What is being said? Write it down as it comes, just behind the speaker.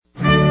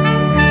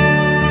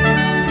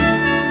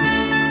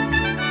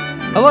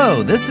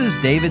Hello, this is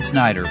David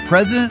Snyder,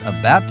 President of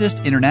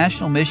Baptist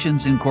International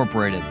Missions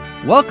Incorporated,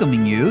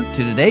 welcoming you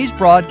to today's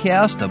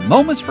broadcast of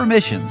Moments for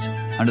Missions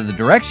under the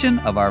direction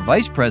of our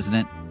Vice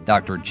President,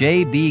 Dr.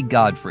 J.B.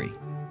 Godfrey.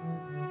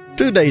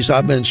 2 days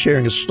I've been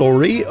sharing a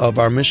story of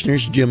our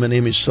missionaries Jim and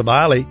Emmy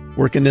Savali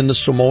working in the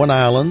Samoan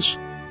Islands,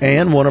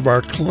 and one of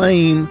our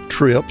claim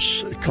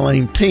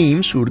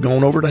teams who had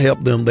gone over to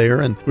help them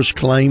there, and was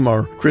claim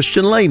are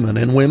Christian laymen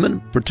and women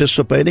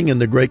participating in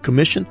the Great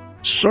Commission,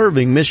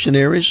 serving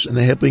missionaries and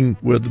helping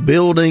with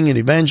building and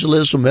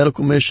evangelism,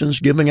 medical missions,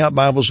 giving out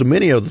Bibles, and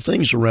many other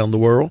things around the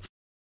world.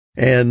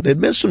 And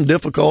there'd been some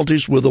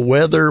difficulties with the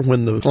weather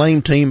when the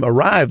claim team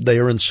arrived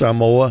there in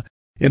Samoa.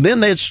 And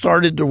then they had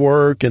started to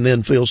work, and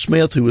then Phil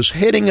Smith, who was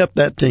heading up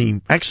that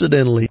team,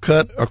 accidentally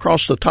cut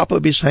across the top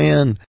of his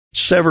hand,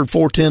 severed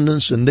 4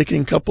 tendons and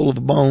nicking a couple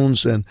of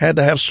bones, and had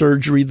to have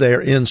surgery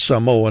there in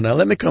Samoa. Now,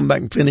 let me come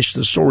back and finish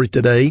the story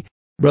today.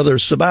 Brother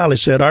Savali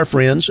said, our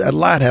friends at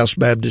Lighthouse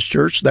Baptist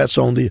Church, that's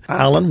on the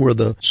island where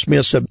the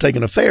Smiths have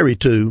taken a ferry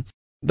to,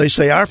 they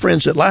say our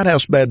friends at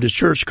Lighthouse Baptist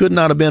Church could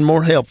not have been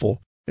more helpful.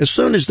 As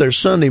soon as their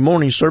Sunday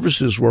morning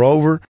services were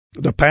over,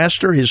 the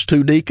pastor, his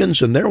 2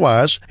 deacons, and their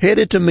wives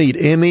headed to meet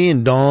Emmy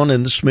and Dawn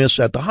and the Smiths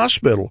at the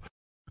hospital.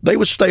 They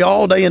would stay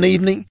all day and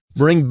evening,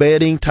 bring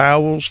bedding,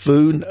 towels,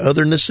 food, and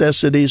other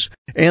necessities,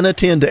 and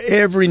attend to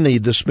every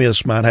need the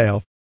Smiths might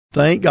have.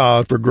 Thank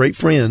God for great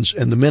friends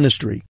in the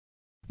ministry.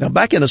 Now,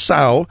 back in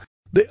Asao,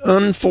 the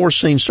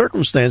unforeseen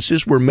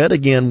circumstances were met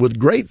again with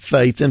great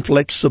faith and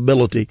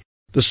flexibility.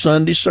 The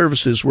Sunday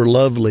services were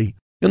lovely.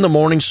 In the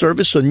morning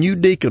service, a new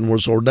deacon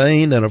was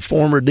ordained and a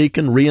former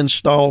deacon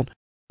reinstalled.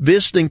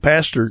 Visiting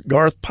Pastor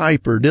Garth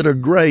Piper did a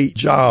great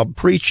job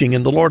preaching,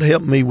 and the Lord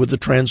helped me with the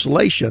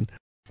translation.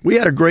 We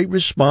had a great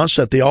response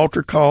at the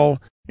altar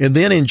call and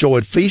then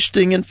enjoyed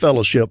feasting and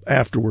fellowship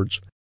afterwards.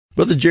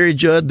 Brother Jerry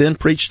Judd then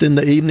preached in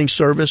the evening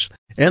service,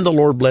 and the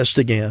Lord blessed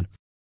again.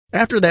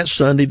 After that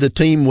Sunday, the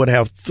team would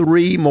have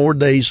 3 more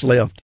days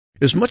left.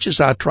 As much as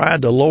I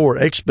tried to lower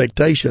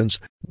expectations,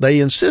 they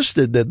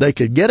insisted that they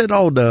could get it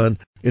all done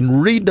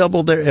and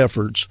redouble their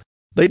efforts.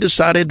 They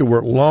decided to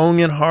work long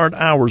and hard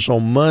hours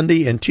on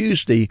Monday and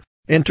Tuesday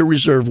and to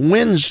reserve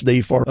Wednesday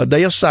for a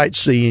day of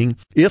sightseeing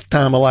if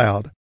time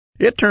allowed.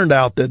 It turned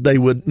out that they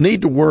would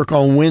need to work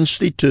on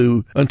Wednesday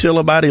too until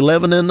about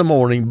 11 in the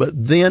morning, but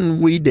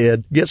then we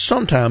did get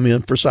some time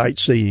in for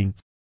sightseeing.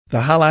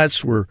 The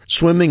highlights were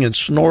swimming and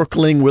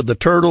snorkeling with the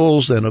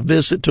turtles and a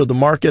visit to the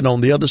market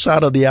on the other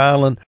side of the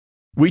island.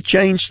 We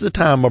changed the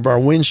time of our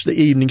Wednesday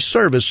evening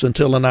service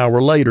until an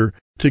hour later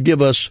to give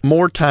us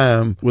more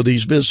time with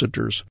these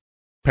visitors.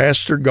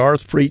 Pastor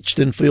Garth preached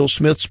in Phil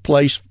Smith's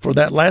place for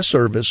that last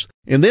service,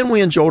 and then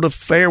we enjoyed a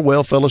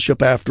farewell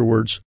fellowship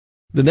afterwards.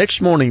 The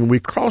next morning,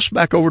 we crossed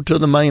back over to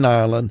the main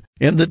island,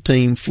 and the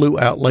team flew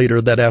out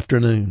later that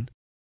afternoon.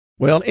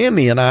 Well,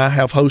 Emmy and I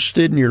have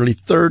hosted nearly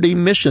 30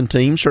 mission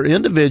teams or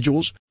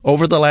individuals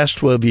over the last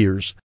 12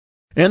 years,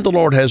 and the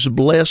Lord has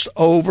blessed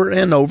over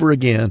and over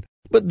again,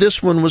 but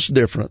this one was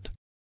different.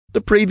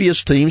 The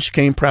previous teams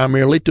came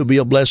primarily to be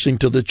a blessing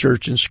to the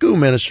church and school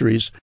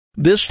ministries.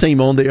 This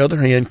team, on the other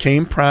hand,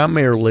 came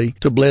primarily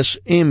to bless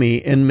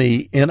Emmy and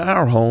me in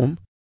our home.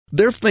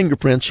 Their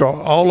fingerprints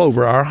are all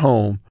over our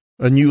home.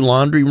 A new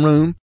laundry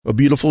room, a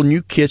beautiful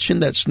new kitchen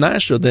that's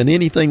nicer than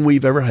anything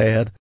we've ever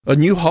had, a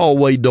new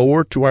hallway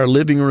door to our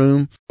living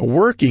room, a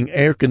working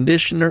air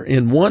conditioner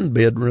in one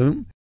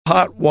bedroom,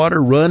 hot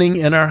water running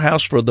in our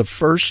house for the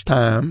first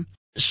time,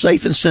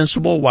 safe and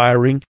sensible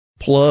wiring,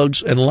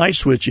 plugs and light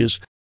switches,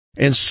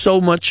 and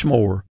so much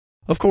more.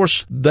 Of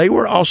course, they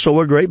were also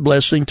a great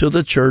blessing to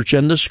the church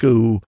and the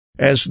school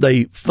as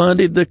they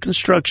funded the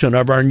construction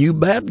of our new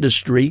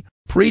baptistry,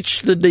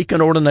 preached the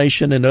deacon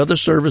ordination and other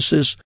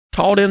services,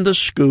 taught in the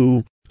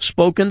school,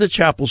 spoke in the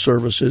chapel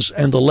services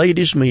and the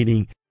ladies'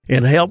 meeting,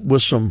 and helped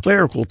with some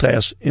clerical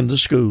tasks in the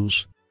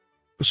schools.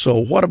 So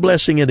what a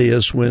blessing it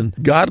is when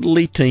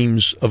godly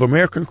teams of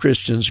American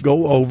Christians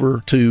go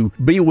over to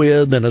be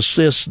with and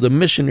assist the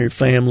missionary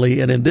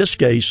family, and in this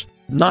case,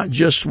 not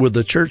just with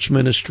the church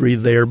ministry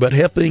there, but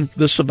helping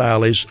the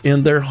Savalis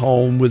in their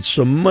home with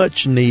some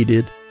much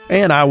needed,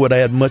 and I would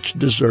add much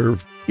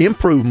deserved,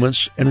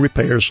 improvements and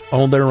repairs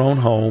on their own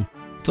home.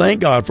 Thank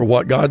God for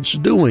what God's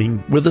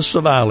doing with the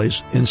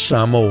Savalis in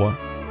Samoa.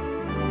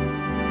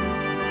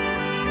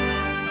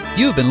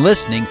 You've been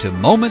listening to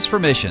Moments for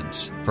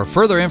Missions. For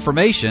further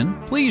information,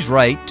 please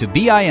write to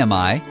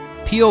BIMI,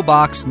 P.O.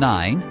 Box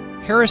 9,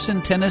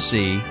 Harrison,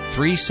 Tennessee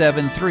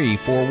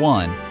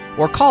 37341,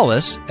 or call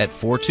us at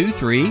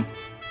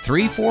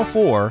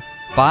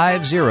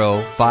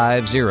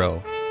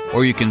 423-344-5050.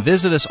 Or you can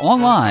visit us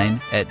online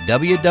at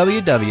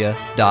www.bimi.org.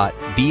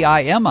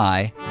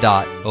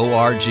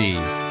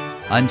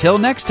 Until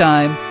next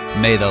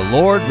time, may the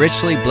Lord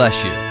richly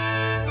bless you.